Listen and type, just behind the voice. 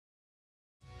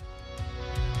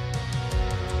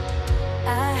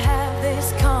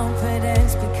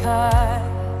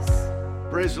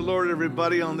Praise the Lord,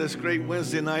 everybody, on this great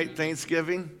Wednesday night,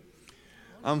 Thanksgiving.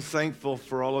 I'm thankful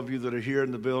for all of you that are here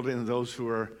in the building and those who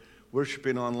are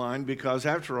worshiping online, because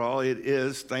after all, it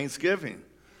is Thanksgiving.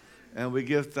 And we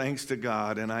give thanks to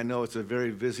God. And I know it's a very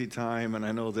busy time, and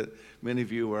I know that many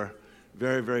of you are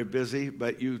very, very busy,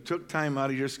 but you took time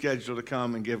out of your schedule to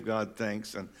come and give God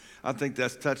thanks. And I think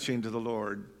that's touching to the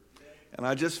Lord. And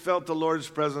I just felt the Lord's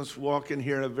presence walk in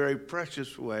here in a very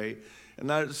precious way. And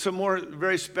there's some more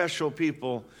very special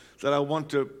people that I want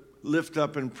to lift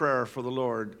up in prayer for the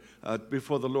Lord,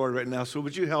 before the Lord right now. So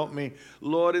would you help me?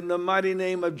 Lord, in the mighty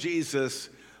name of Jesus,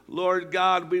 Lord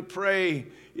God, we pray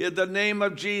in the name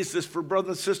of Jesus for Brother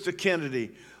and Sister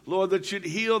Kennedy. Lord, that you'd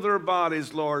heal their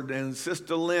bodies, Lord, and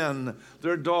Sister Lynn,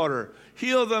 their daughter.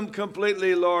 Heal them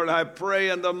completely, Lord, I pray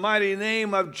in the mighty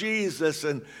name of Jesus.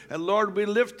 And Lord, we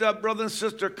lift up Brother and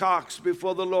Sister Cox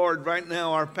before the Lord right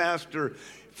now, our pastor,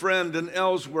 friend in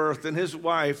Ellsworth, and his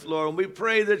wife, Lord. And we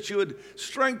pray that you would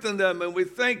strengthen them, and we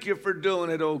thank you for doing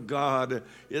it, oh God.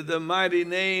 In the mighty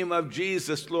name of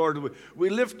Jesus, Lord, we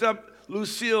lift up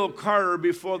Lucille Carter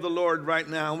before the Lord right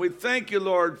now. And we thank you,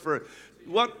 Lord, for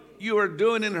what you are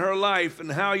doing in her life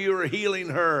and how you are healing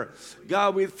her.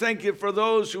 God, we thank you for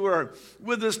those who are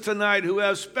with us tonight who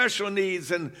have special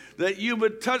needs, and that you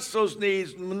would touch those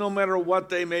needs no matter what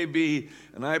they may be.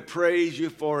 And I praise you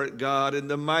for it, God, in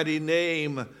the mighty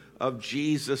name of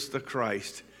Jesus the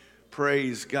Christ.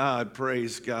 Praise God,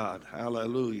 praise God.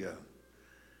 Hallelujah.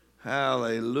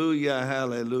 Hallelujah,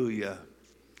 hallelujah.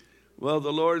 Well,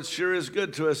 the Lord sure is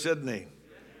good to us, isn't he?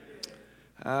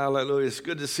 Hallelujah. It's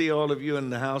good to see all of you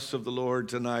in the house of the Lord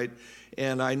tonight.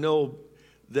 And I know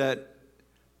that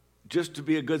just to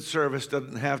be a good service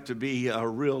doesn't have to be a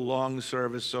real long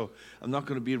service. So I'm not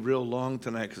going to be real long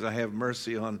tonight, because I have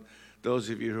mercy on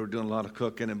those of you who are doing a lot of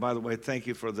cooking. And by the way, thank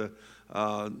you for the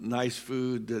nice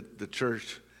food that the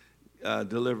church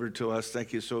delivered to us.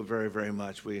 Thank you so very, very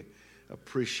much. We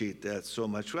appreciate that so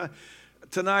much. Well,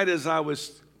 tonight, as I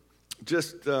was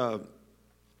just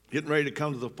getting ready to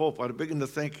come to the pulpit, I began to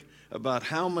think about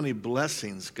how many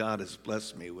blessings God has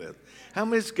blessed me with. How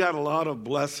many's got a lot of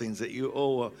blessings that you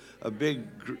owe a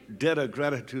big debt of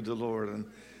gratitude to the Lord? And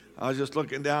I was just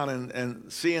looking down and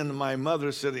seeing my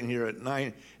mother sitting here at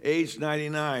age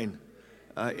 99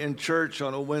 in church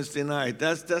on a Wednesday night.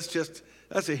 That's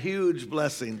a huge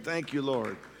blessing. Thank you,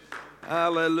 Lord.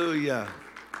 Hallelujah.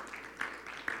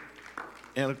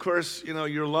 And of course, you know,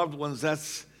 your loved ones,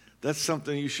 that's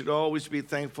something you should always be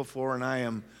thankful for, and I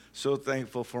am so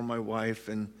thankful for my wife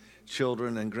and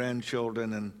children and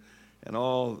grandchildren and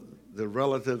all the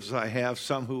relatives I have,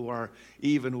 some who are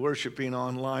even worshiping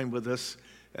online with us,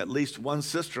 at least one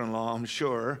sister-in-law, I'm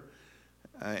sure,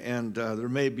 and there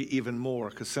may be even more,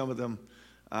 because some of them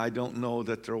I don't know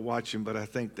that they're watching, but I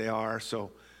think they are.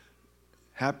 So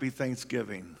happy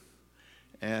Thanksgiving,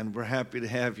 and we're happy to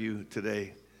have you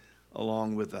today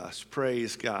along with us.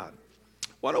 Praise God.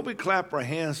 Why don't we clap our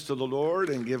hands to the Lord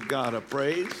and give God a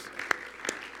praise?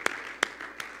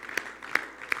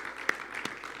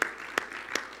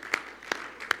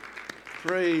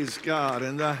 Praise God.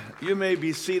 And you may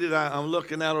be seated. I'm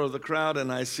looking out over the crowd,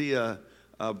 and I see a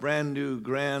brand new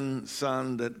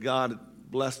grandson that God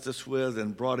blessed us with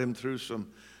and brought him through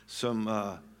some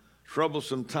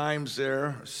troublesome times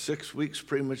there. 6 weeks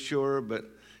premature, but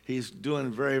he's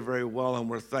doing very, very well, and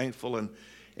we're thankful.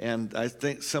 And I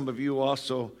think some of you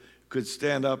also could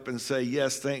stand up and say,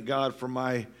 yes, thank God for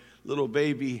my little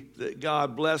baby that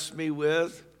God blessed me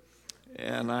with.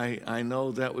 And I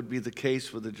know that would be the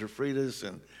case with the Jeffritas.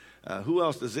 And who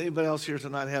else? Does anybody else here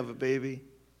tonight have a baby?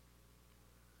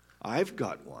 I've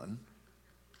got one.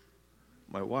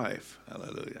 My wife.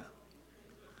 Hallelujah.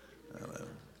 Hallelujah.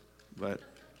 But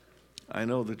I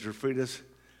know the Jeffritas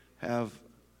have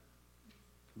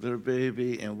their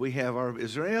baby, and we have our.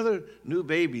 Is there any other new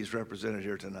babies represented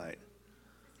here tonight?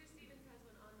 Sister Stevens has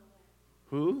one on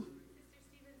the way. Who? Sister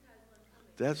Stevens has one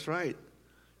coming. That's right.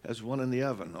 Has one in the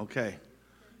oven. Okay.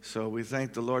 So we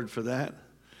thank the Lord for that.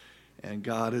 And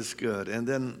God is good. And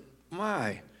then,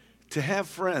 to have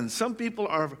friends. Some people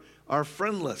are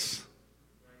friendless.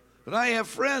 But I have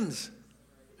friends.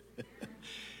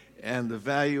 And the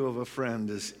value of a friend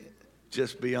is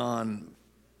just beyond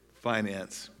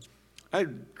finance. I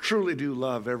truly do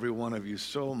love every one of you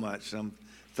so much. I'm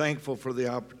thankful for the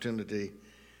opportunity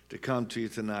to come to you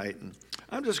tonight. And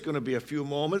I'm just going to be a few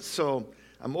moments, so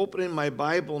I'm opening my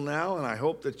Bible now, and I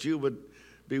hope that you would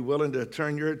be willing to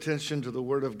turn your attention to the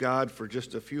Word of God for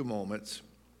just a few moments.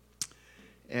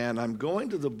 And I'm going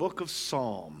to the book of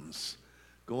Psalms,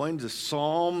 going to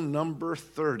Psalm number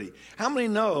 30. How many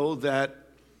know that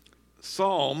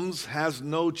Psalms has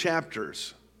no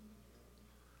chapters?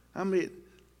 How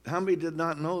many did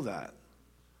not know that?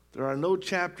 There are no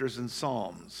chapters in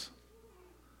Psalms.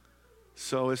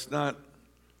 So it's not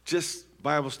just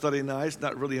Bible study night. It's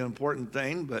not really an important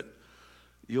thing, but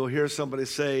you'll hear somebody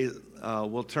say,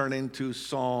 we'll turn into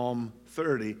Psalm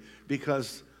 30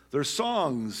 because they're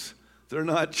songs. They're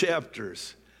not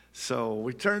chapters. So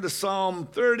we turn to Psalm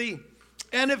 30.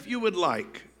 And if you would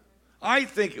like, I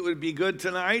think it would be good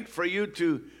tonight for you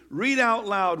to read out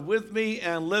loud with me,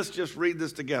 and let's just read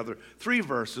this together. 3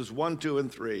 verses, 1, 2, and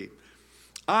 3.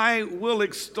 I will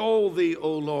extol thee,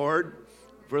 O Lord,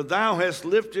 for thou hast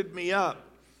lifted me up,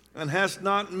 and hast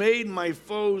not made my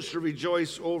foes to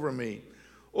rejoice over me.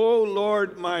 O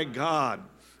Lord my God,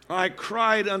 I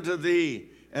cried unto thee,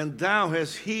 and thou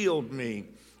hast healed me.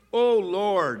 O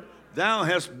Lord, thou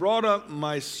hast brought up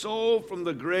my soul from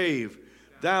the grave.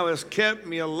 Thou hast kept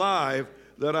me alive,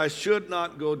 that I should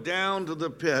not go down to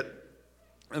the pit.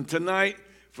 And tonight,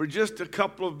 for just a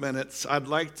couple of minutes, I'd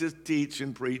like to teach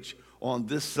and preach on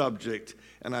this subject.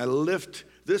 And I lift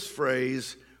this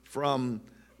phrase from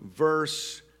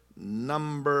verse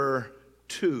number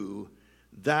 2.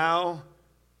 Thou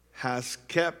hast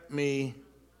kept me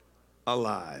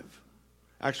alive.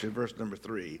 Actually, verse number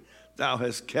 3. Thou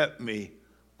hast kept me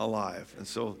alive. And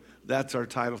so that's our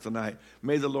title tonight.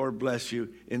 May the Lord bless you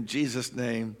in Jesus'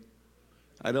 name.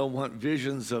 I don't want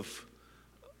visions of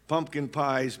pumpkin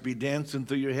pies be dancing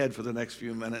through your head for the next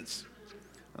few minutes.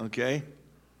 Okay?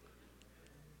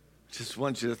 Just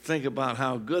want you to think about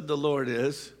how good the Lord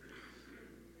is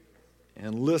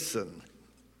and listen.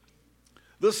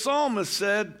 The psalmist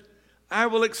said, I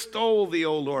will extol thee,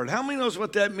 O Lord. How many knows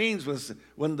what that means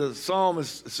when the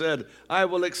psalmist said, I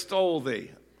will extol thee?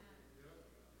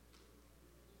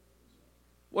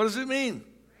 What does it mean?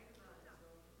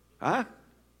 Huh?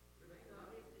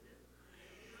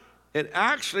 It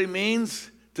actually means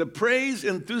to praise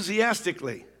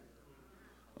enthusiastically.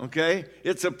 Okay?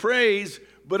 It's a praise,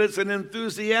 but it's an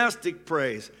enthusiastic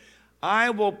praise.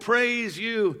 I will praise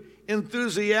you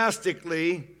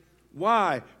enthusiastically.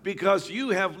 Why? Because you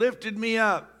have lifted me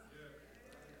up.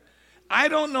 I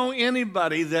don't know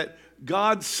anybody that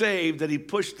God saved that he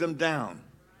pushed them down.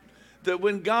 That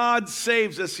when God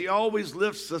saves us, he always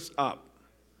lifts us up.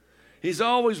 He's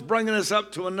always bringing us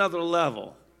up to another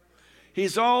level.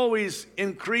 He's always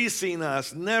increasing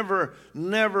us, never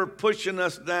pushing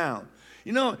us down.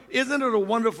 You know, isn't it a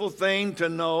wonderful thing to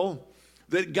know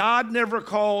that God never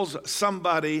calls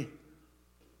somebody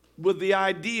with the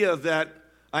idea that,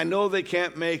 I know they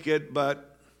can't make it,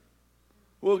 but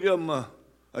we'll give them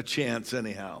a chance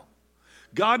anyhow.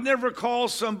 God never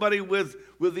calls somebody with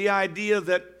the idea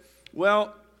that,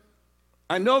 well,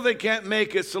 I know they can't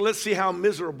make it, so let's see how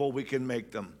miserable we can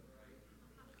make them.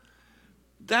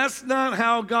 That's not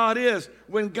how God is.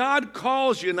 When God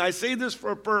calls you, and I say this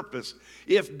for a purpose,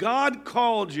 if God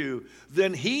called you,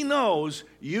 then he knows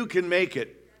you can make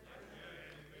it.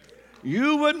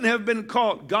 You wouldn't have been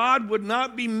called. God would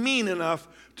not be mean enough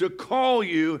to call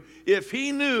you if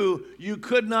he knew you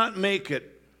could not make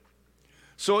it.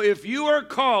 So if you are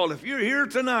called, if you're here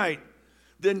tonight,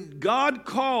 then God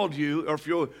called you, or if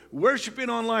you're worshiping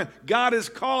online, God has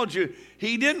called you.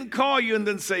 He didn't call you and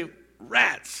then say,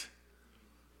 rats.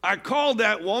 I called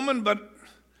that woman, but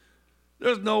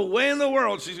there's no way in the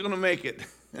world she's going to make it.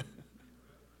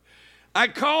 I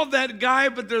called that guy,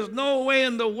 but there's no way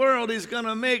in the world he's going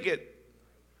to make it.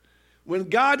 When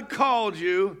God called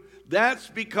you, that's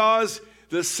because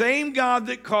the same God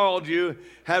that called you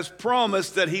has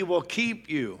promised that he will keep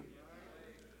you.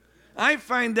 I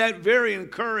find that very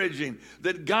encouraging,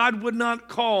 that God would not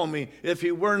call me if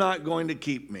he were not going to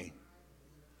keep me.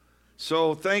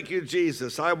 So thank you,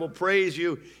 Jesus. I will praise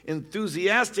you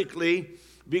enthusiastically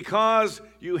because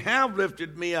you have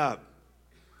lifted me up.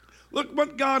 Look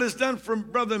what God has done for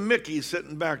Brother Mickey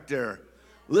sitting back there,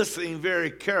 listening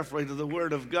very carefully to the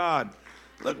word of God.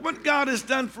 Look what God has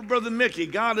done for Brother Mickey.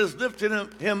 God has lifted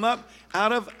him up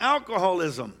out of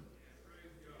alcoholism.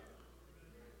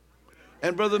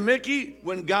 And Brother Mickey,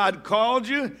 when God called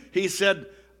you, he said,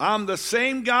 I'm the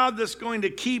same God that's going to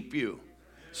keep you.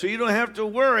 So you don't have to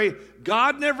worry.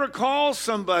 God never calls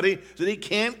somebody that he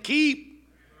can't keep.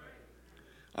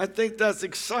 I think that's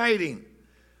exciting.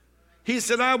 He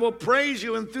said, I will praise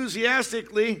you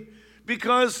enthusiastically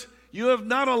because you have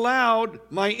not allowed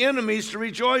my enemies to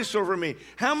rejoice over me.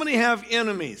 How many have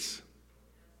enemies?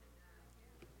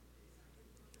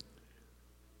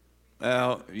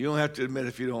 Well, you don't have to admit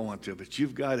if you don't want to, but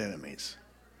you've got enemies.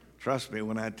 Trust me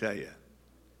when I tell you.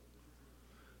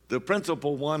 The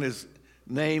principal one is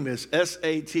name is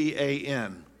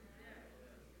Satan.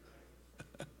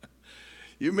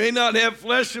 You may not have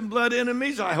flesh and blood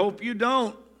enemies. I hope you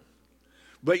don't.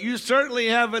 But you certainly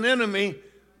have an enemy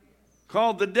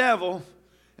called the devil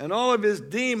and all of his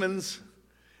demons.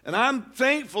 And I'm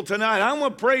thankful tonight. I'm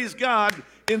going to praise God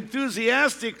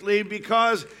enthusiastically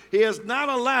because he has not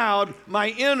allowed my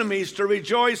enemies to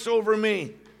rejoice over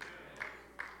me.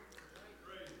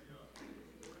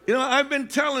 You know, I've been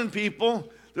telling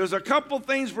people there's a couple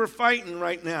things we're fighting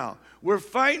right now. We're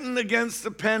fighting against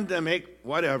the pandemic,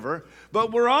 whatever,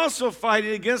 but we're also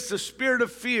fighting against the spirit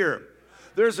of fear.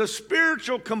 There's a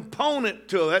spiritual component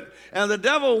to it, and the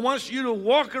devil wants you to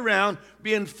walk around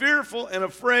being fearful and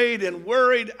afraid and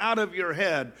worried out of your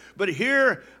head. But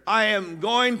here I am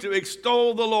going to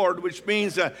extol the Lord, which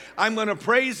means I'm going to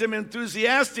praise him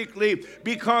enthusiastically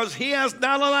because he has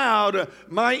not allowed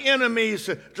my enemies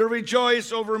to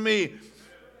rejoice over me.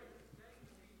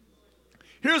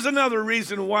 Here's another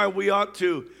reason why we ought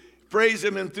to praise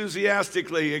him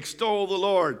enthusiastically, extol the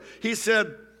Lord. He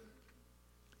said,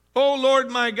 "O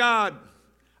Lord my God,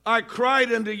 I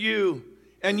cried unto you,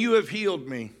 and you have healed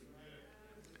me."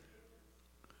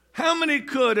 How many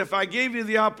could, if I gave you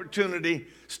the opportunity,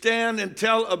 stand and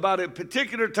tell about a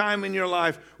particular time in your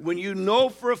life when you know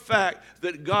for a fact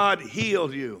that God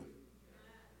healed you?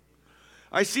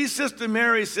 I see Sister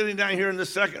Mary sitting down here in the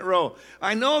second row.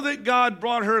 I know that God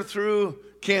brought her through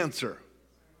cancer.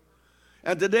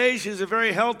 And today she's a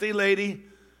very healthy lady,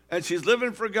 and she's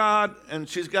living for God, and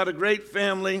she's got a great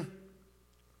family.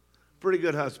 Pretty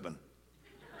good husband.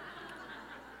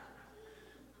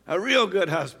 A real good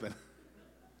husband.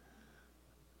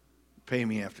 Pay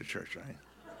me after church, right?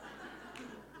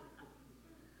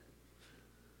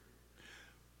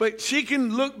 But she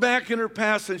can look back in her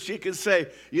past and she can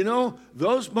say, you know,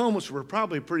 those moments were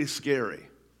probably pretty scary.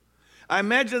 I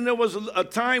imagine there was a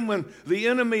time when the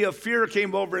enemy of fear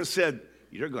came over and said,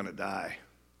 "You're going to die."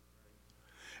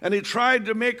 And he tried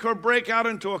to make her break out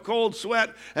into a cold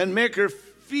sweat and make her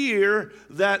fear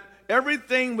that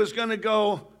everything was going to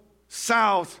go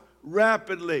south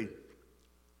rapidly.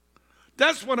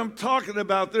 That's what I'm talking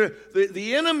about.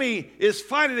 The enemy is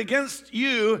fighting against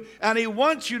you, and he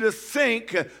wants you to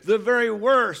think the very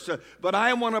worst. But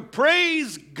I want to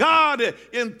praise God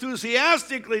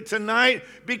enthusiastically tonight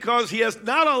because he has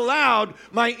not allowed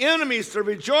my enemies to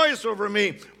rejoice over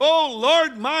me. Oh,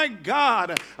 Lord my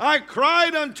God, I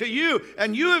cried unto you,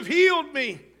 and you have healed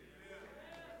me.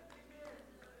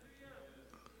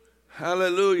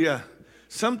 Hallelujah.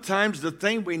 Sometimes the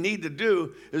thing we need to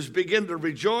do is begin to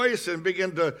rejoice and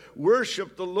begin to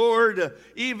worship the Lord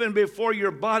even before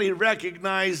your body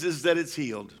recognizes that it's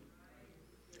healed.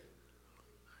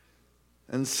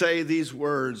 And say these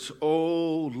words,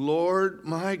 "O Lord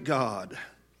my God,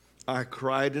 I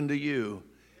cried unto you,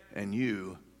 and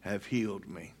you have healed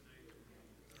me."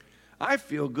 I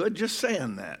feel good just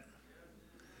saying that.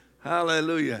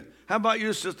 Hallelujah. How about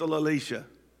you, Sister Lalisha?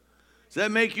 Does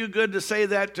that make you good to say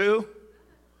that too?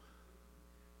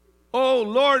 "Oh,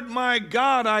 Lord my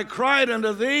God, I cried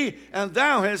unto thee, and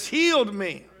thou hast healed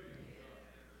me."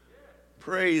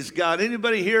 Praise God.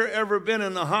 Anybody here ever been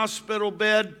in the hospital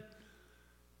bed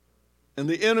and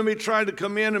the enemy tried to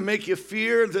come in and make you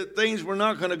fear that things were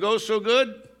not going to go so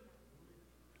good?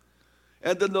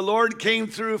 And then the Lord came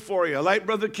through for you, like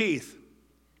Brother Keith.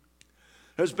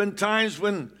 There's been times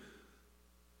when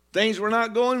things were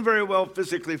not going very well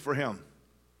physically for him.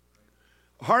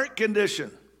 Heart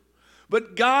condition.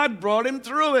 But God brought him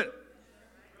through it.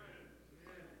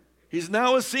 He's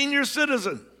now a senior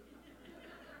citizen.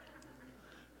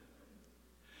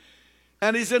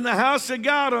 And he's in the house of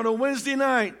God on a Wednesday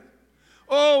night.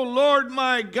 "Oh, Lord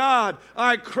my God,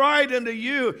 I cried unto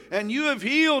you, and you have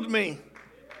healed me."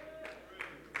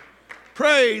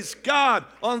 Praise God.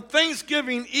 On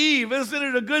Thanksgiving Eve, isn't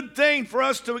it a good thing for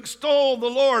us to extol the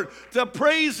Lord, to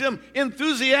praise him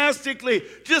enthusiastically?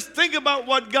 Just think about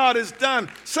what God has done.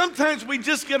 Sometimes we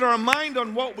just get our mind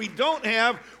on what we don't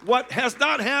have, what has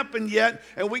not happened yet,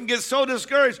 and we can get so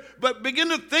discouraged. But begin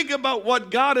to think about what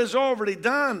God has already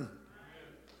done.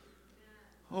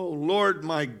 "Oh, Lord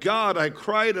my God, I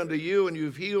cried unto you, and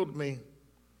you've healed me."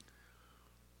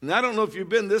 And I don't know if you've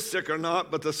been this sick or not,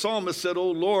 but the psalmist said,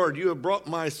 "Oh Lord, you have brought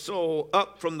my soul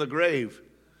up from the grave."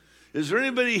 Is there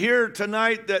anybody here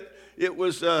tonight that it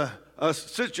was a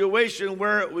situation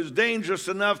where it was dangerous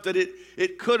enough that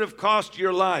it could have cost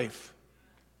your life?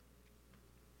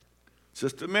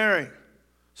 Sister Mary,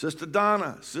 Sister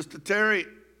Donna, Sister Terry,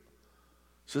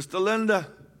 Sister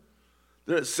Linda,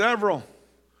 there's several.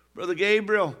 Brother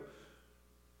Gabriel.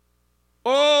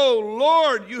 "Oh,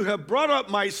 Lord, you have brought up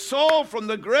my soul from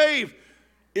the grave."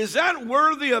 Is that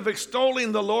worthy of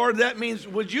extolling the Lord? That means,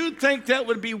 would you think that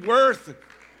would be worth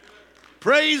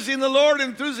praising the Lord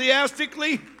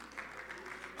enthusiastically?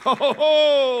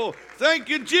 Oh, Thank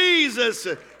you, Jesus.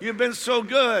 You've been so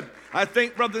good. I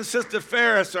think Brother and Sister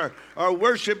Ferris are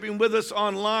worshiping with us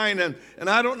online. And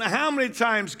I don't know how many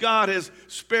times God has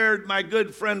spared my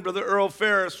good friend, Brother Earl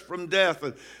Ferris, from death.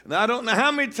 And I don't know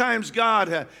how many times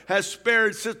God has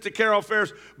spared Sister Carol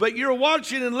Ferris. But you're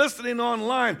watching and listening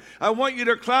online. I want you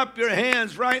to clap your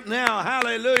hands right now.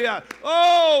 Hallelujah.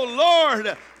 Oh,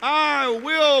 Lord, I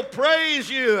will praise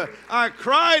you. I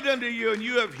cried unto you, and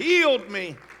you have healed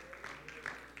me.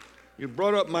 You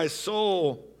brought up my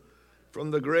soul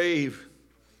from the grave.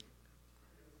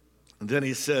 And then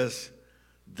he says,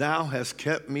 thou hast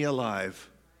kept me alive.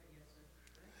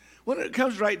 When it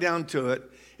comes right down to it,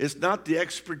 it's not the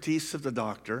expertise of the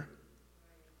doctor,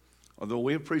 although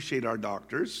we appreciate our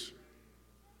doctors.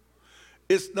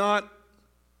 It's not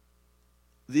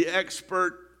the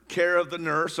expert care of the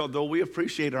nurse, although we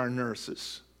appreciate our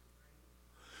nurses.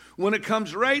 When it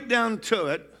comes right down to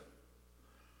it,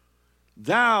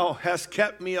 thou hast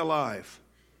kept me alive.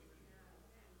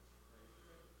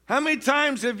 How many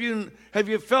times have you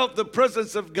felt the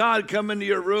presence of God come into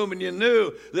your room and you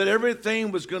knew that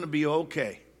everything was going to be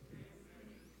okay?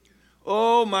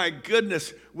 Oh my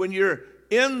goodness, when you're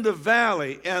in the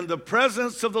valley and the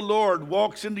presence of the Lord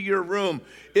walks into your room,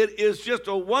 it is just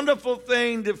a wonderful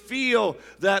thing to feel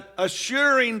that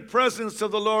assuring presence of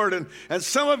the Lord. And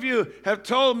some of you have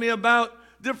told me about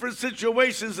different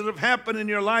situations that have happened in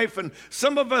your life, and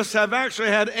some of us have actually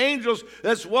had angels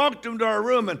that's walked into our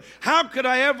room. And how could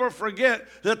I ever forget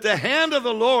that the hand of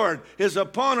the Lord is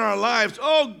upon our lives?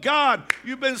 Oh God,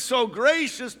 you've been so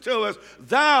gracious to us.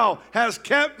 Thou hast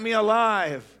kept me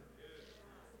alive.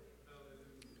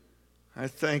 I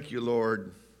thank you,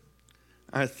 Lord.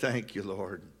 I thank you,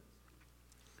 Lord.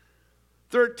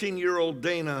 13-year-old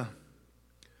Dana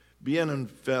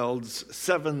Bienenfeld's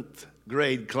 7th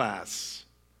grade class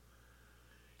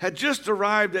had just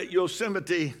arrived at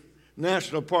Yosemite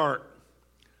National Park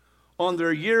on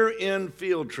their year-end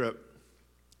field trip.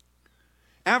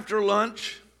 After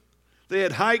lunch, they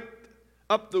had hiked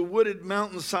up the wooded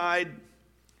mountainside,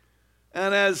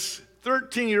 and as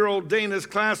 13-year-old Dana's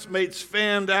classmates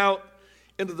fanned out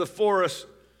into the forest,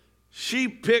 she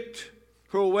picked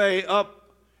her way up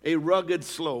a rugged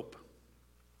slope.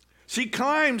 She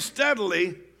climbed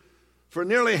steadily for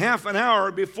nearly half an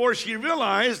hour before she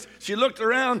realized, she looked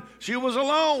around, she was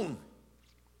alone.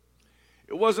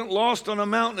 It wasn't lost on a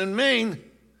mountain in Maine.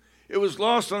 It was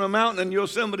lost on a mountain in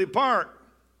Yosemite Park.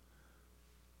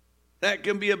 That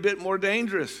can be a bit more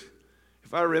dangerous.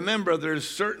 If I remember, there's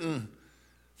certain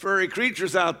furry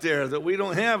creatures out there that we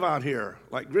don't have out here,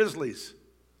 like grizzlies.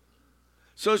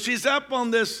 So she's up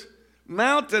on this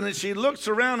mountain and she looks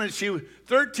around, and she's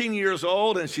 13 years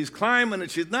old and she's climbing and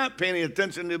she's not paying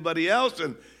attention to anybody else,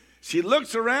 and she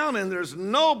looks around and there's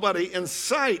nobody in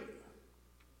sight.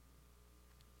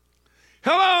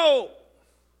 Hello!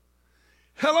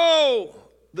 Hello!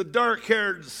 The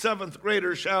dark-haired 7th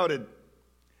grader shouted.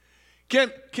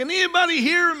 Can anybody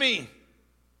hear me?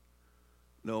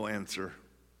 No answer.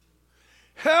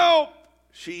 Help!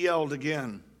 She yelled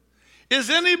again. Is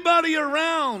anybody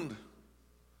around?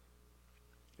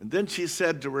 And then she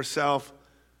said to herself,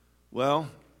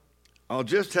 well, I'll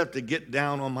just have to get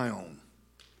down on my own.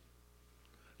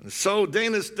 And so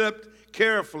Dana stepped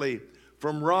carefully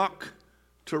from rock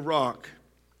to rock.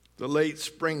 The late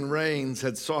spring rains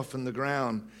had softened the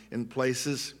ground in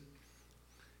places.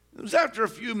 It was after a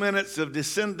few minutes of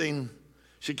descending,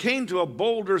 she came to a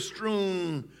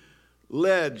boulder-strewn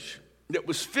ledge that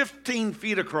was 15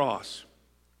 feet across.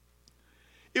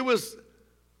 It was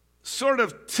sort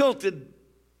of tilted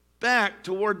back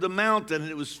toward the mountain,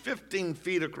 and it was 15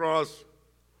 feet across.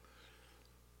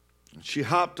 And she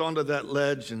hopped onto that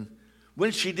ledge, and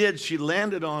when she did, she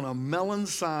landed on a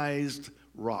melon-sized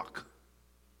rock.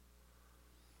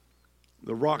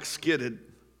 The rock skidded,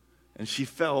 and she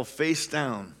fell face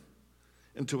down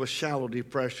into a shallow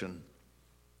depression.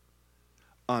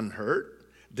 Unhurt,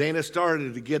 Dana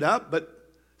started to get up,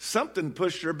 but something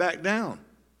pushed her back down.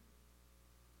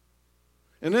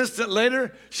 An instant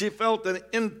later, she felt an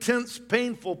intense,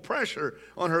 painful pressure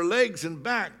on her legs and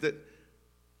back that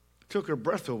took her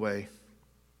breath away.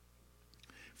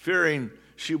 Fearing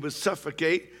she would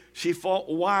suffocate, she fought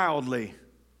wildly,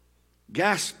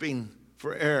 gasping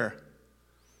for air.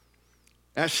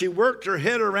 As she worked her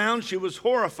head around, she was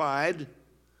horrified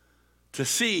to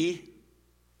see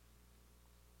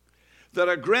that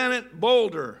a granite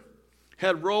boulder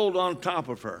had rolled on top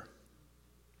of her.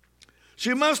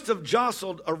 She must have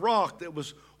jostled a rock that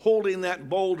was holding that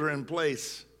boulder in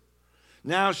place.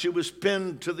 Now she was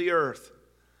pinned to the earth,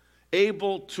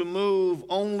 able to move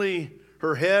only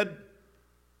her head,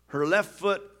 her left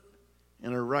foot,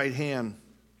 and her right hand.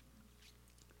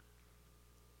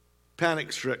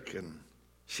 Panic-stricken,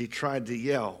 she tried to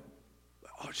yell.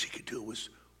 All she could do was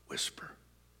whisper.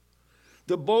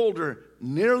 The boulder,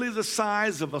 nearly the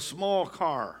size of a small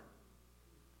car,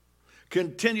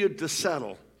 continued to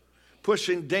settle,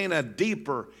 pushing Dana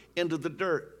deeper into the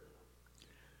dirt.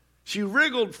 She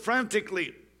wriggled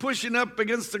frantically, pushing up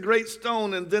against the great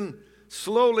stone, and then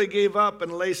slowly gave up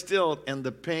and lay still, and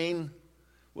the pain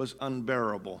was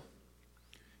unbearable.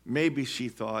 Maybe, she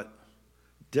thought,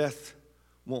 death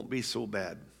won't be so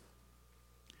bad.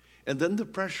 And then the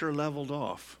pressure leveled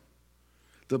off.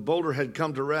 The boulder had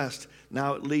come to rest.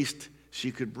 Now at least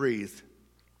she could breathe.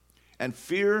 And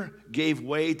fear gave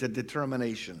way to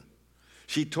determination.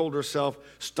 She told herself,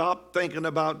 stop thinking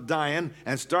about dying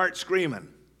and start screaming.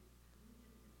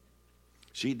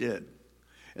 She did.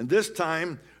 And this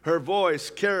time, her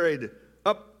voice carried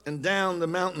up and down the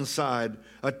mountainside.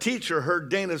 A teacher heard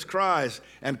Dana's cries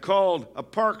and called a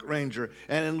park ranger.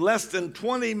 And in less than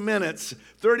 20 minutes,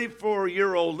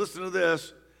 34-year-old, listen to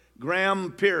this,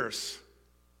 Graham Pierce.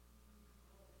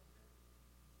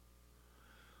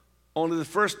 Only the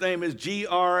first name is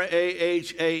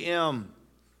Graham.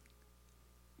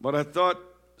 But I thought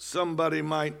somebody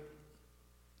might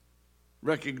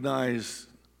recognize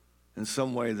in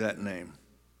some way that name.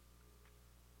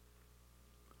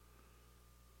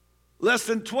 Less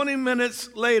than 20 minutes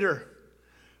later,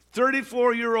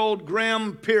 34-year-old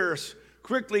Graham Pierce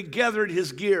quickly gathered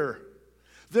his gear.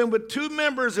 Then with two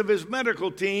members of his medical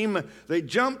team, they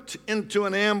jumped into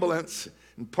an ambulance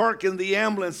and parked in the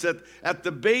ambulance at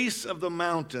the base of the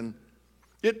mountain.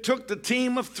 It took the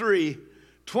team of three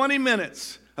 20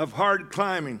 minutes of hard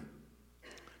climbing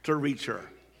to reach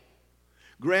her.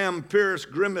 Graham Pierce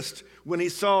grimaced when he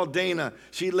saw Dana.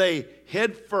 She lay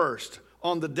head first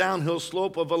on the downhill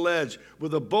slope of a ledge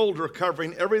with a boulder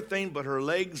covering everything but her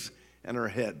legs and her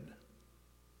head.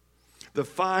 The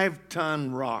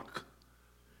 5-ton rock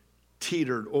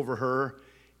teetered over her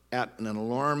at an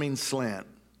alarming slant.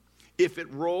 If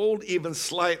it rolled even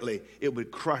slightly, it would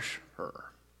crush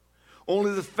her.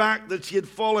 Only the fact that she had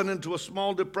fallen into a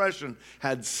small depression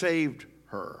had saved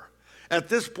her. At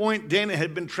this point, Dana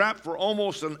had been trapped for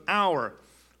almost an hour,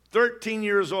 13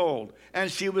 years old,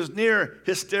 and she was near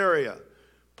hysteria.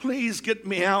 Please get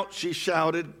me out, she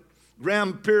shouted.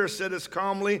 Graham Pierce said as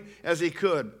calmly as he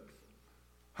could,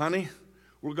 honey,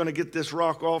 we're going to get this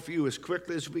rock off you as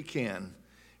quickly as we can.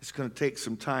 It's going to take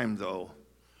some time, though,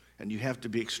 and you have to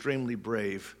be extremely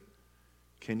brave.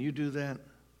 Can you do that?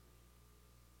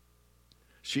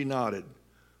 She nodded,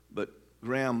 but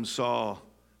Graham saw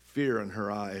fear in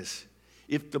her eyes.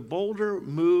 If the boulder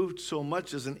moved so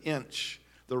much as an inch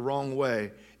the wrong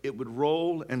way, it would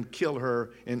roll and kill her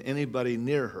and anybody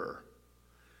near her.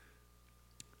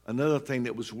 Another thing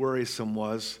that was worrisome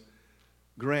was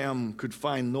Graham could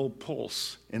find no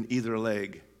pulse in either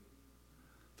leg.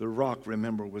 The rock,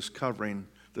 remember, was covering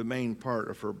the main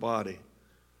part of her body.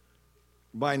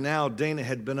 By now, Dana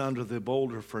had been under the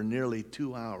boulder for nearly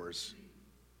 2 hours.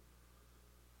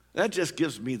 That just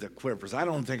gives me the quivers. I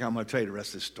don't think I'm going to tell you the rest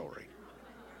of this story.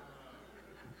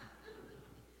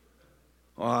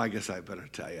 Well, I guess I better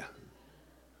tell you.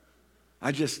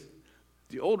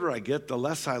 The older I get, the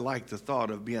less I like the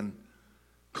thought of being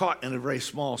caught in a very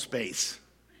small space.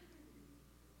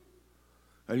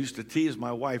 I used to tease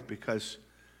my wife because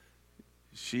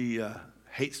she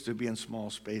hates to be in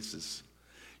small spaces.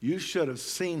 You should have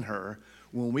seen her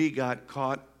when we got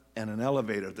caught in an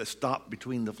elevator that stopped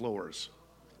between the floors.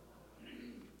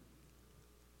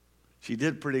 She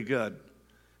did pretty good,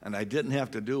 and I didn't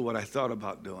have to do what I thought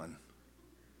about doing.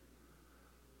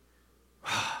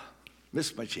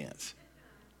 Missed my chance.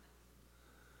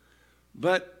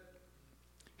 But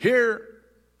here,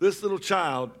 this little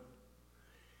child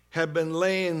had been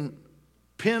laying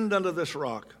pinned under this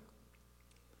rock.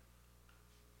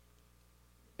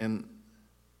 And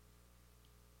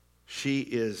she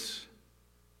is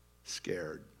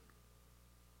scared.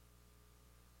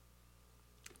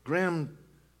 Graham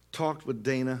talked with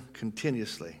Dana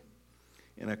continuously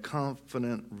in a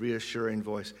confident, reassuring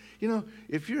voice. You know,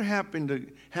 if you happen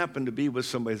to be with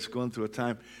somebody that's going through a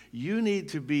time, you need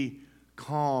to be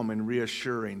calm and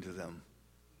reassuring to them.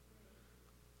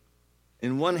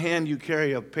 In one hand, you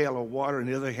carry a pail of water. In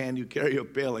the other hand, you carry a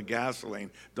pail of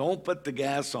gasoline. Don't put the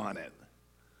gas on it.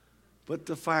 Put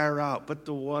the fire out. Put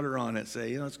the water on it.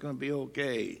 Say, it's going to be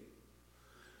okay.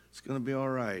 It's going to be all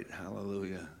right.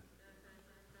 Hallelujah.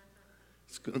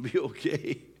 It's going to be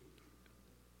okay.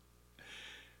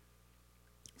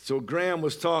 So Graham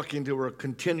was talking to her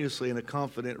continuously in a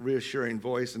confident, reassuring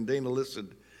voice, and Dana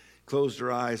listened, closed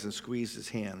her eyes, and squeezed his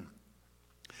hand.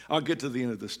 I'll get to the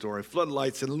end of the story.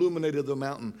 Floodlights illuminated the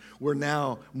mountain where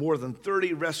now more than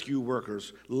 30 rescue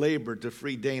workers labored to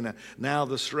free Dana. Now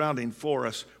the surrounding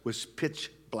forest was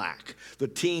pitch black. The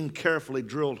team carefully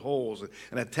drilled holes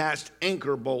and attached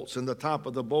anchor bolts in the top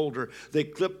of the boulder. They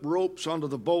clipped ropes onto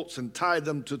the bolts and tied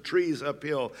them to trees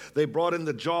uphill. They brought in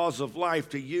the jaws of life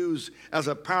to use as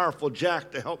a powerful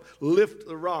jack to help lift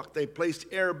the rock. They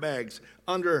placed airbags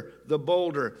under the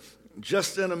boulder.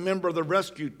 Just then, a member of the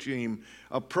rescue team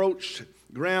approached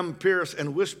Graham Pierce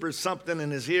and whispered something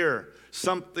in his ear,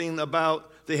 something about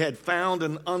they had found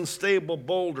an unstable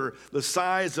boulder the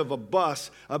size of a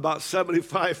bus about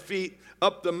 75 feet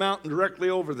up the mountain directly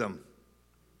over them.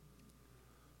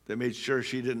 They made sure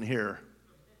she didn't hear.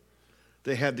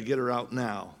 They had to get her out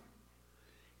now.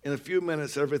 In a few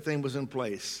minutes, everything was in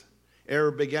place.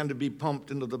 Air began to be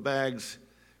pumped into the bags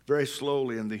very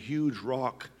slowly, and the huge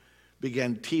rock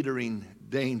began teetering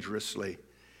dangerously.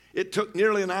 It took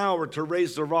nearly an hour to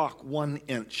raise the rock 1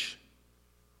 inch.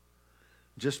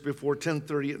 Just before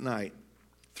 10:30 at night,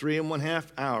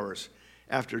 3.5 hours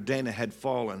after Dana had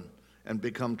fallen and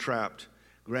become trapped,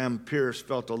 Graham Pierce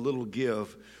felt a little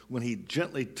give when he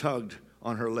gently tugged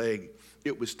on her leg.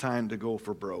 It was time to go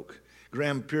for broke.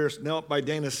 Graham Pierce knelt by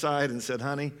Dana's side and said,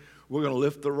 "Honey, we're going to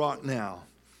lift the rock now.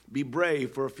 Be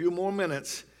brave for a few more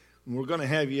minutes, and we're going to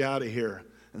have you out of here."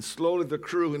 And slowly the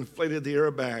crew inflated the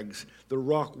airbags. The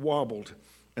rock wobbled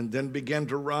and then began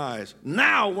to rise.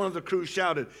 "Now," one of the crew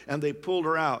shouted, and they pulled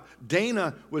her out.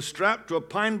 Dana was strapped to a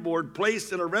pine board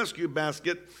placed in a rescue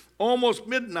basket. Almost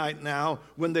midnight now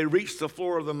when they reached the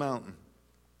floor of the mountain.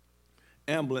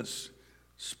 Ambulance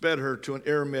sped her to an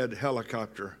AirMed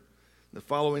helicopter. The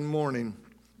following morning,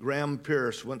 Graham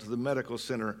Pierce went to the medical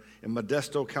center in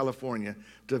Modesto, California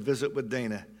to visit with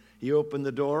Dana. He opened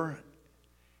the door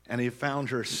and he found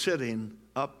her sitting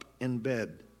up in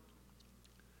bed.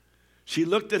 She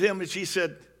looked at him and she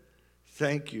said,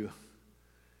 "Thank you.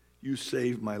 You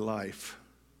saved my life."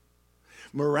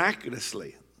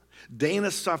 Miraculously,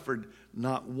 Dana suffered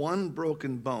not one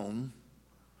broken bone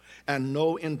and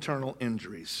no internal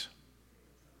injuries.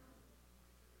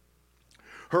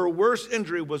 Her worst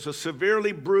injury was a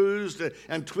severely bruised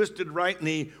and twisted right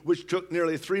knee, which took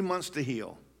nearly 3 months to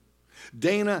heal.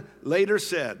 Dana later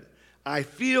said, "I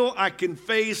feel I can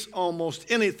face almost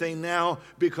anything now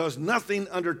because nothing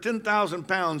under 10,000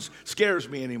 pounds scares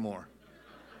me anymore."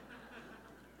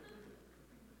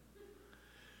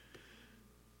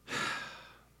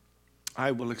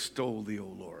 I will extol thee, O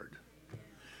Lord,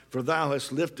 for thou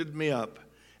hast lifted me up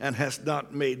and hast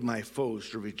not made my foes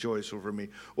to rejoice over me.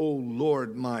 O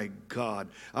Lord my God,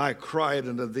 I cried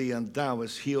unto thee, and thou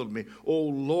hast healed me. O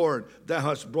Lord, thou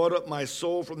hast brought up my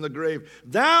soul from the grave.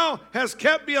 Thou hast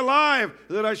kept me alive,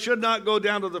 that I should not go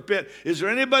down to the pit. Is there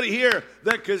anybody here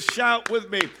that could shout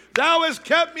with me? Thou hast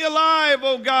kept me alive,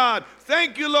 O God.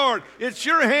 Thank you, Lord. It's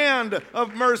your hand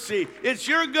of mercy. It's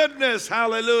your goodness.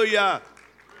 Hallelujah.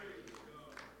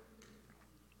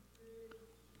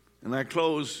 And I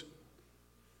close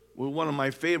with one of my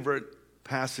favorite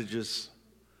passages.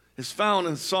 It's found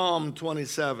in Psalm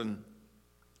 27.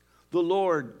 "The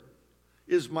Lord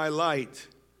is my light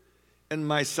and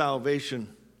my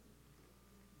salvation.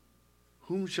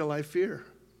 Whom shall I fear?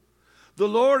 The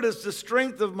Lord is the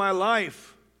strength of my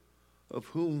life. Of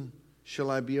whom shall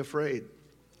I be afraid?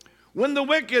 When the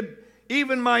wicked,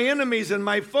 even my enemies and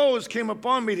my foes, came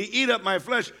upon me to eat up my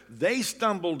flesh, they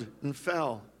stumbled and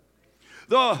fell.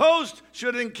 Though a host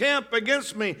should encamp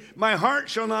against me, my heart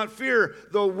shall not fear.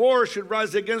 Though war should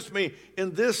rise against me,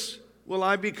 in this will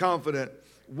I be confident.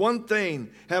 One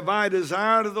thing have I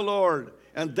desired of the Lord,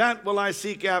 and that will I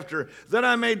seek after, that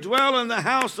I may dwell in the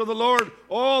house of the Lord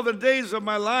all the days of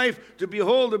my life, to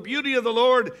behold the beauty of the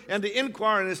Lord and to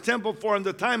inquire in his temple, for in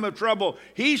the time of trouble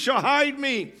he shall hide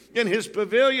me in his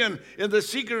pavilion. In the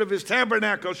secret of his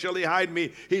tabernacle shall he hide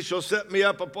me. He shall set me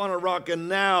up upon a rock, and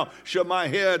now shall my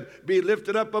head be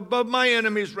lifted up above my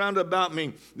enemies round about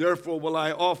me. Therefore will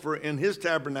I offer in his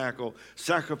tabernacle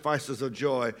sacrifices of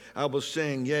joy. I will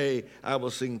sing, yea, I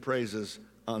will sing praises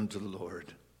unto the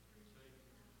Lord."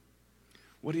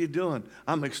 What are you doing?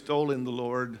 I'm extolling the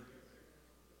Lord.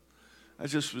 I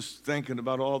just was thinking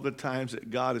about all the times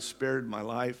that God has spared my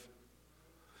life.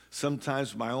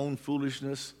 Sometimes my own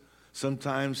foolishness,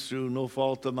 sometimes through no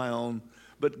fault of my own.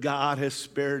 But God has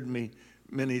spared me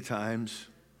many times.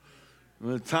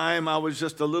 From the time I was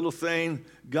just a little thing,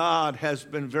 God has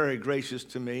been very gracious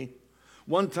to me.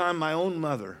 One time my own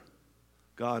mother,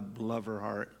 God love her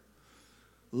heart,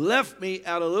 left me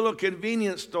at a little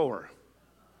convenience store.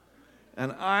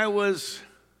 And I was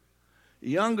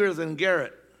younger than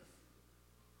Garrett.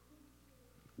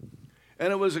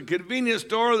 And it was a convenience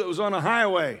store that was on a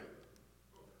highway.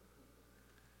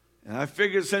 And I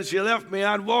figured since she left me,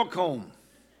 I'd walk home.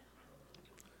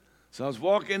 So I was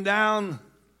walking down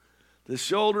the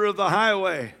shoulder of the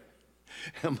highway,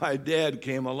 and my dad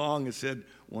came along and said,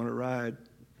 "Want to ride?"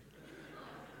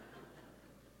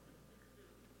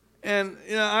 And,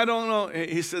 I don't know.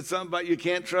 He said something about, "You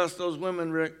can't trust those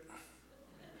women, Rick.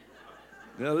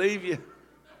 They'll leave you."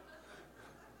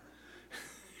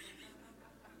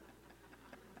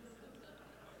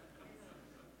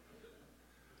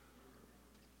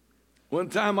 One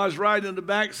time I was riding in the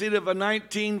back seat of a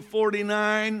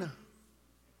 1949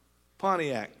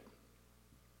 Pontiac.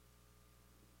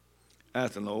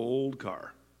 That's an old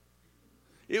car.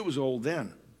 It was old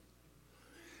then.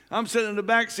 I'm sitting in the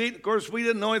back seat. Of course, we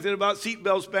didn't know anything about seat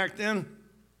belts back then.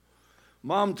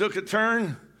 Mom took a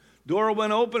turn, door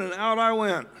went open, and out I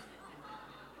went.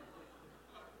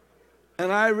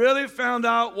 And I really found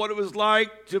out what it was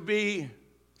like to be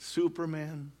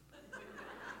Superman.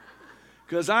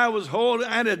 Because I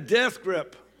had a death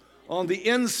grip on the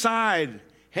inside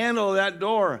handle of that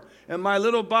door, and my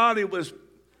little body was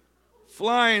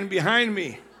flying behind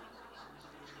me.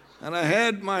 And I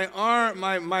had my arm,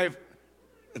 my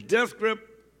death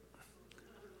grip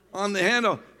on the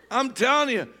handle. I'm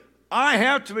telling you, I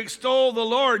have to extol the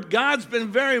Lord. God's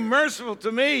been very merciful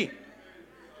to me.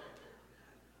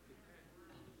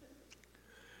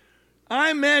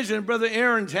 I imagine Brother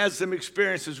Aaron's had some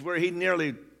experiences where he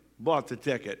nearly bought the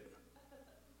ticket.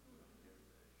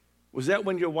 Was that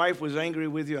when your wife was angry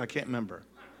with you? I can't remember.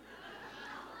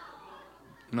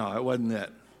 No, it wasn't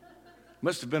that.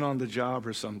 Must have been on the job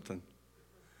or something.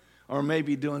 Or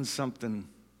maybe doing something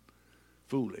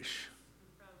foolish.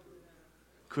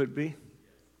 Could be.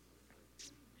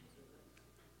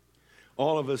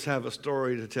 All of us have a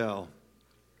story to tell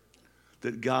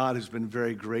that God has been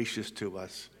very gracious to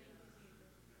us.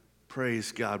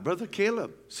 Praise God. Brother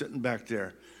Caleb, sitting back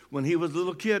there, when he was a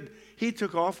little kid, he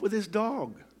took off with his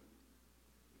dog.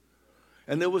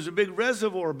 And there was a big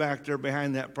reservoir back there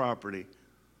behind that property.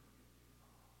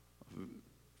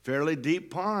 Fairly deep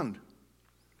pond.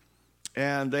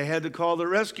 And they had to call the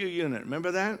rescue unit.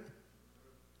 Remember that?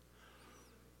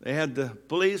 They had the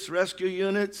police rescue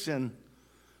units, and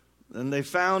then they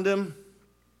found him,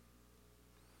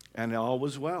 and all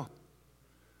was well.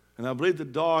 And I believe the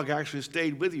dog actually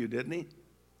stayed with you, didn't he?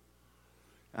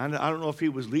 And I don't know if he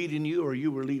was leading you or you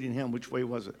were leading him. Which way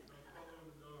was it?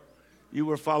 You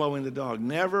were following the dog.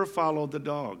 Never follow the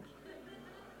dog.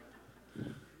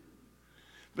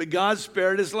 But God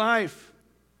spared his life.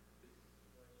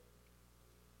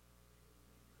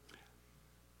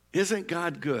 Isn't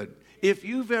God good? If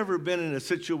you've ever been in a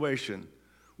situation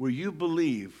where you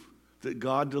believe that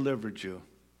God delivered you,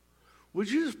 would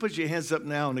you just put your hands up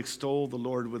now and extol the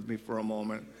Lord with me for a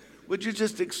moment? Would you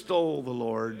just extol the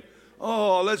Lord?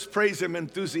 Oh, let's praise him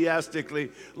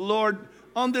enthusiastically. Lord,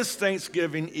 on this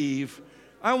Thanksgiving Eve,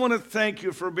 I want to thank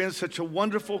you for being such a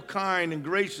wonderful, kind, and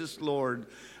gracious Lord.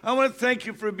 I want to thank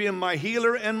you for being my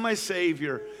healer and my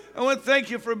Savior. I want to thank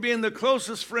you for being the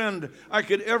closest friend I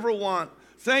could ever want.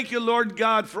 Thank you, Lord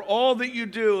God, for all that you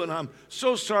do. And I'm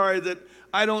so sorry that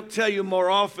I don't tell you more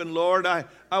often, Lord. I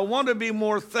want to be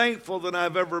more thankful than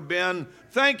I've ever been.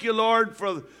 Thank you, Lord,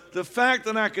 for the fact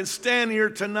that I can stand here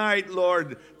tonight,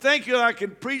 Lord. Thank you that I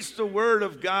can preach the word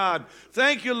of God.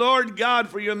 Thank you, Lord God,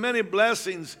 for your many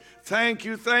blessings. Thank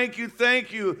you, thank you,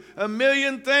 thank you. A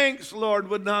million thanks, Lord,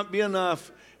 would not be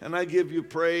enough. And I give you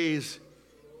praise.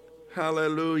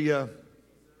 Hallelujah.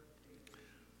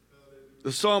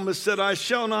 The psalmist said, I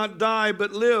shall not die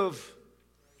but live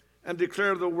and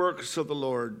declare the works of the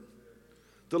Lord.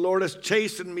 The Lord has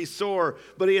chastened me sore,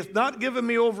 but he hath not given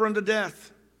me over unto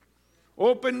death.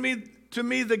 Open to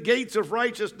me the gates of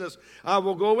righteousness. I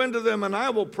will go into them, and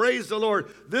I will praise the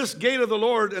Lord. This gate of the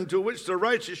Lord, into which the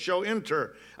righteous shall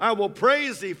enter. I will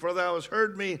praise thee, for thou hast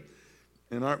heard me,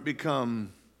 and art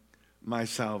become my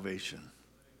salvation.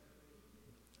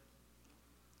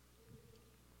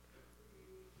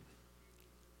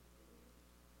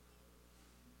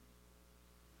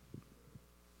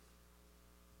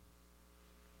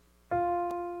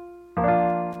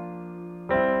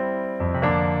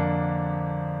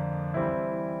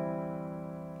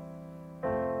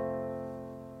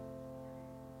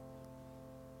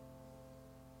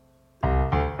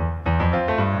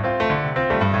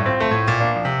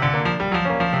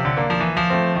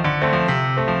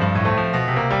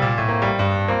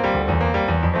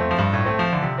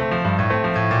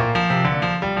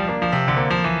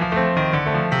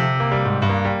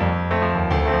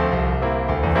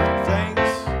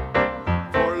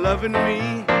 Loving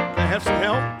me. Can I have some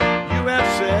help? You have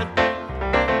said,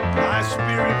 I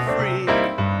spirit free.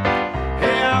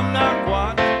 Hey, I'm not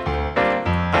what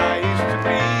I used to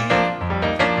be.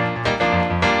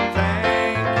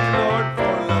 Thank you, Lord,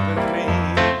 for loving me.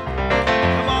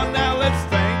 Come on now, let's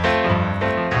thank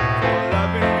for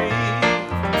loving me.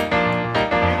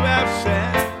 You have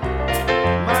set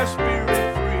my spirit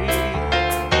free.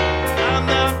 I'm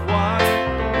not what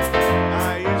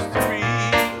I used to be.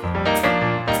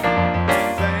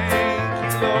 Thank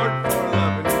you, Lord, for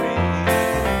loving me.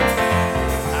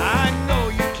 I know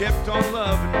you kept on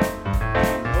loving.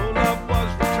 No love was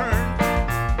returned.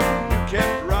 You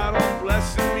kept right on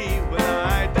blessing me when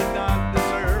I did not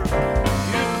deserve.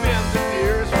 You've been the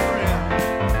dearest friend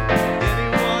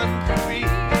anyone could be.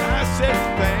 I said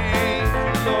thank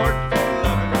you, Lord, for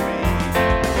loving me.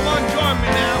 Come on, join me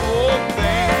now. Oh,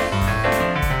 thanks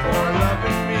for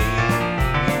loving me.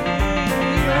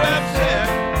 You have set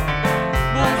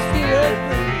my spirit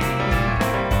free.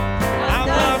 I'm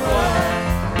not what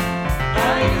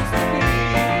I used to be.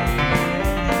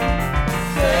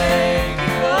 Thank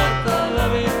you, Lord, for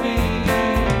loving me.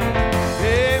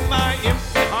 Hey, my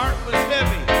empty heart was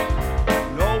heavy.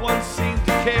 No one seemed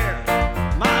to care.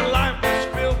 My life was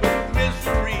filled with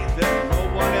misery that no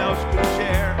one else could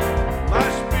share. My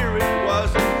spirit was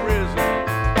in prison.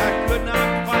 I could not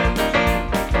find the key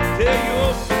till you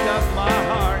opened up my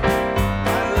heart. I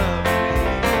love me.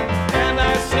 And I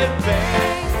said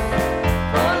thanks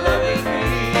for loving me.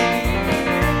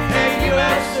 Hey, you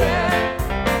have set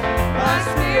my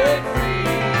spirit free.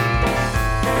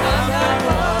 I'm not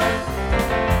what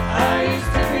I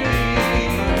used to be.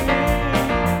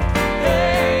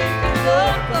 Thank you,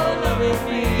 Lord, for loving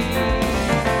me.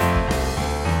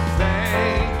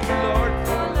 Thank you, Lord,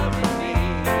 for loving me.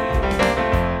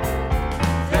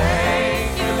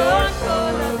 Thank you, Lord, for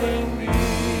loving me.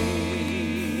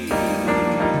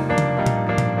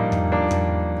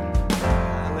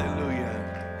 Hallelujah.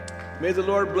 May the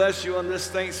Lord bless you on this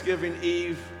Thanksgiving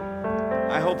Eve.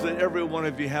 I hope that every one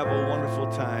of you have a wonderful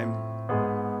time.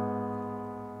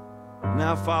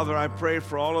 Now, Father, I pray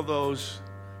for all of those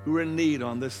who are in need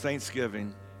on this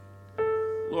Thanksgiving.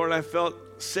 Lord, I felt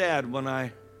sad when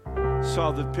I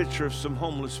saw the picture of some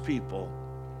homeless people.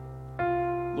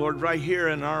 Lord, right here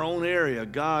in our own area,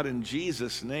 God, in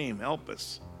Jesus' name, help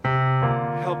us.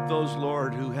 Help those,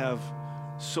 Lord, who have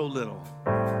so little.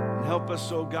 And help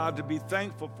us, oh God, to be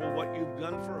thankful for what you've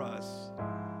done for us.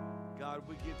 God,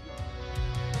 we give you...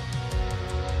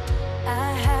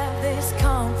 I have this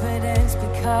confidence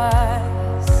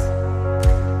because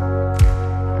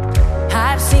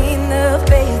I've seen the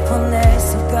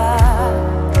faithfulness of God.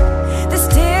 The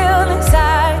still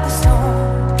inside the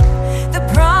storm, the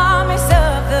promise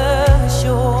of the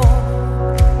shore.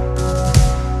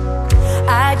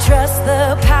 I trust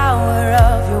the power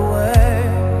of your word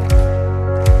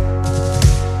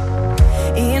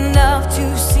enough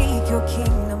to seek your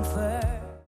kingdom.